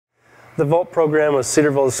The Vault program was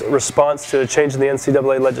Cedarville's response to a change in the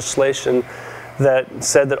NCAA legislation that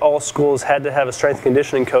said that all schools had to have a strength and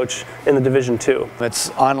conditioning coach in the Division II. It's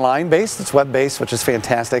online based, it's web based, which is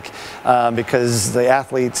fantastic because the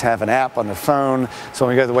athletes have an app on their phone, so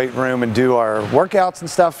when we go to the weight room and do our workouts and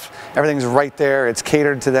stuff, everything's right there, it's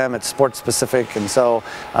catered to them, it's sport specific, and so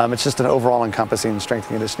it's just an overall encompassing strength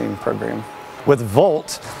and conditioning program. With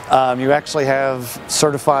Volt, you actually have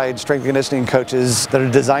certified strength and conditioning coaches that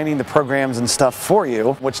are designing the programs and stuff for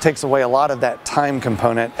you, which takes away a lot of that time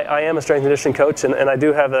component. I am a strength and conditioning coach, and I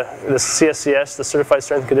do have the CSCS, the Certified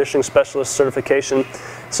Strength and Conditioning Specialist certification,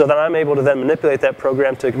 so that I'm able to then manipulate that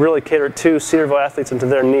program to really cater to Cedarville athletes and to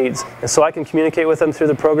their needs. And so I can communicate with them through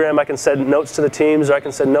the program. I can send notes to the teams, or I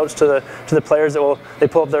can send notes to the players that they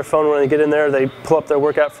pull up their phone when they get in there, they pull up their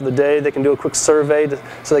workout for the day, they can do a quick survey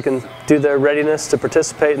so they can do their readiness to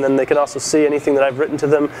participate, and then they can also see anything that I've written to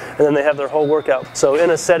them, and then they have their whole workout. So in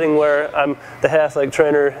a setting where I'm the head athletic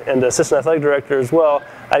trainer and assistant athletic director as well,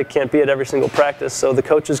 I can't be at every single practice, so the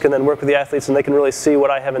coaches can then work with the athletes and they can really see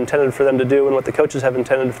what I have intended for them to do and what the coaches have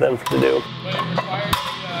intended for them to do.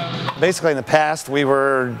 Basically in the past we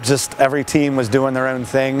were just, every team was doing their own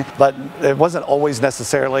thing, but it wasn't always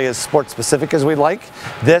necessarily as sport specific as we'd like.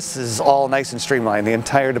 This is all nice and streamlined. The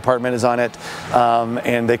entire department is on it,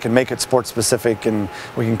 and they can make it sport specific, and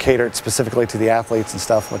we can cater it specifically to the athletes and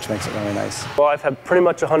stuff, which makes it really nice. Well, I've had pretty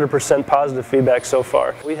much 100% positive feedback so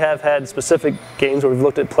far. We have had specific games where we've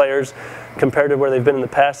looked at players compared to where they've been in the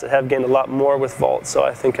past that have gained a lot more with Vault. So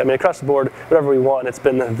I think, across the board, whatever we want, it's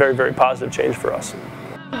been a very, very positive change for us.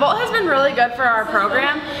 Vault has been really good for our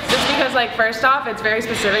program just because, first off, it's very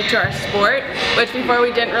specific to our sport, which before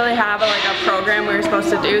we didn't really have a program we were supposed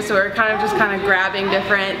to do, so we were kind of grabbing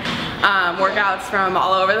different workouts from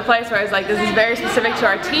all over the place, whereas this is very specific to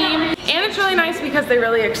our team. And it's really nice because they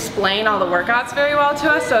really explain all the workouts very well to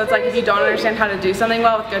us, so it's if you don't understand how to do something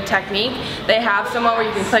well with good technique, they have someone where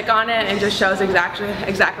you can click on it and it just shows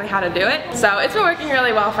exactly how to do it. So it's been working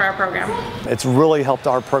really well for our program. It's really helped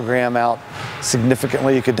our program out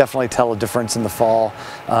significantly. You could definitely tell a difference in the fall,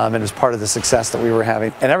 and it was part of the success that we were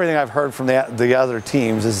having. And everything I've heard from the other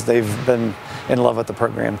teams is they've been in love with the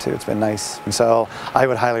program too. It's been nice. And so I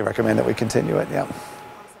would highly recommend that we continue it, yeah.